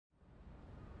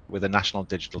with a national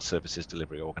digital services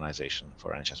delivery organisation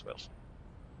for NHS Wales.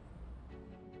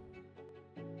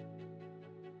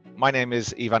 My name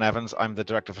is Ifan Evans. I'm the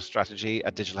Director for Strategy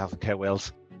at Digital Health and Care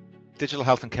Wales. Digital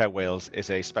Health and Care Wales is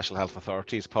a special health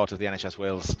authority. It's part of the NHS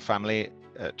Wales family,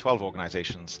 12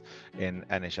 organisations in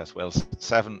NHS Wales,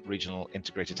 7 regional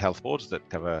integrated health boards that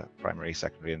cover primary,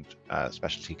 secondary and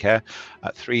specialty care,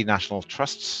 3 national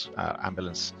trusts,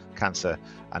 ambulance, cancer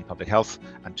and public health,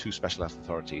 and 2 special health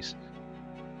authorities.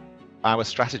 Our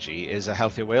strategy is a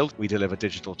healthier Wales. We deliver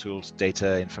digital tools,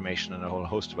 data, information and a whole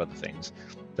host of other things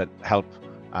that help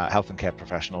health and care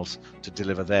professionals to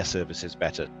deliver their services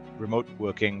better. Remote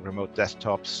working, remote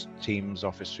desktops, Teams,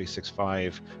 Office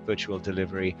 365, virtual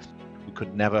delivery. We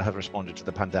could never have responded to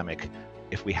the pandemic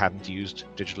if we hadn't used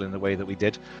digital in the way that we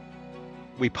did.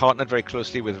 We partnered very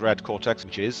closely with Red Cortex,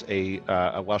 which is a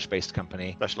Welsh-based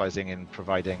company specializing in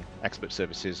providing expert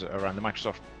services around the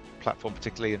Microsoft platform,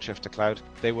 particularly in Shift to Cloud.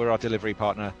 They were our delivery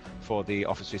partner for the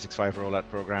Office 365 rollout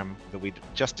program that we'd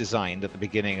just designed at the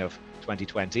beginning of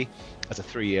 2020 as a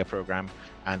 3-year program,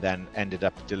 and then ended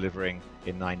up delivering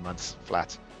in 9 months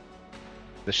flat.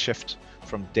 The shift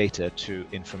from data to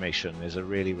information is a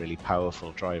really, really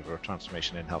powerful driver of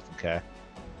transformation in health and care.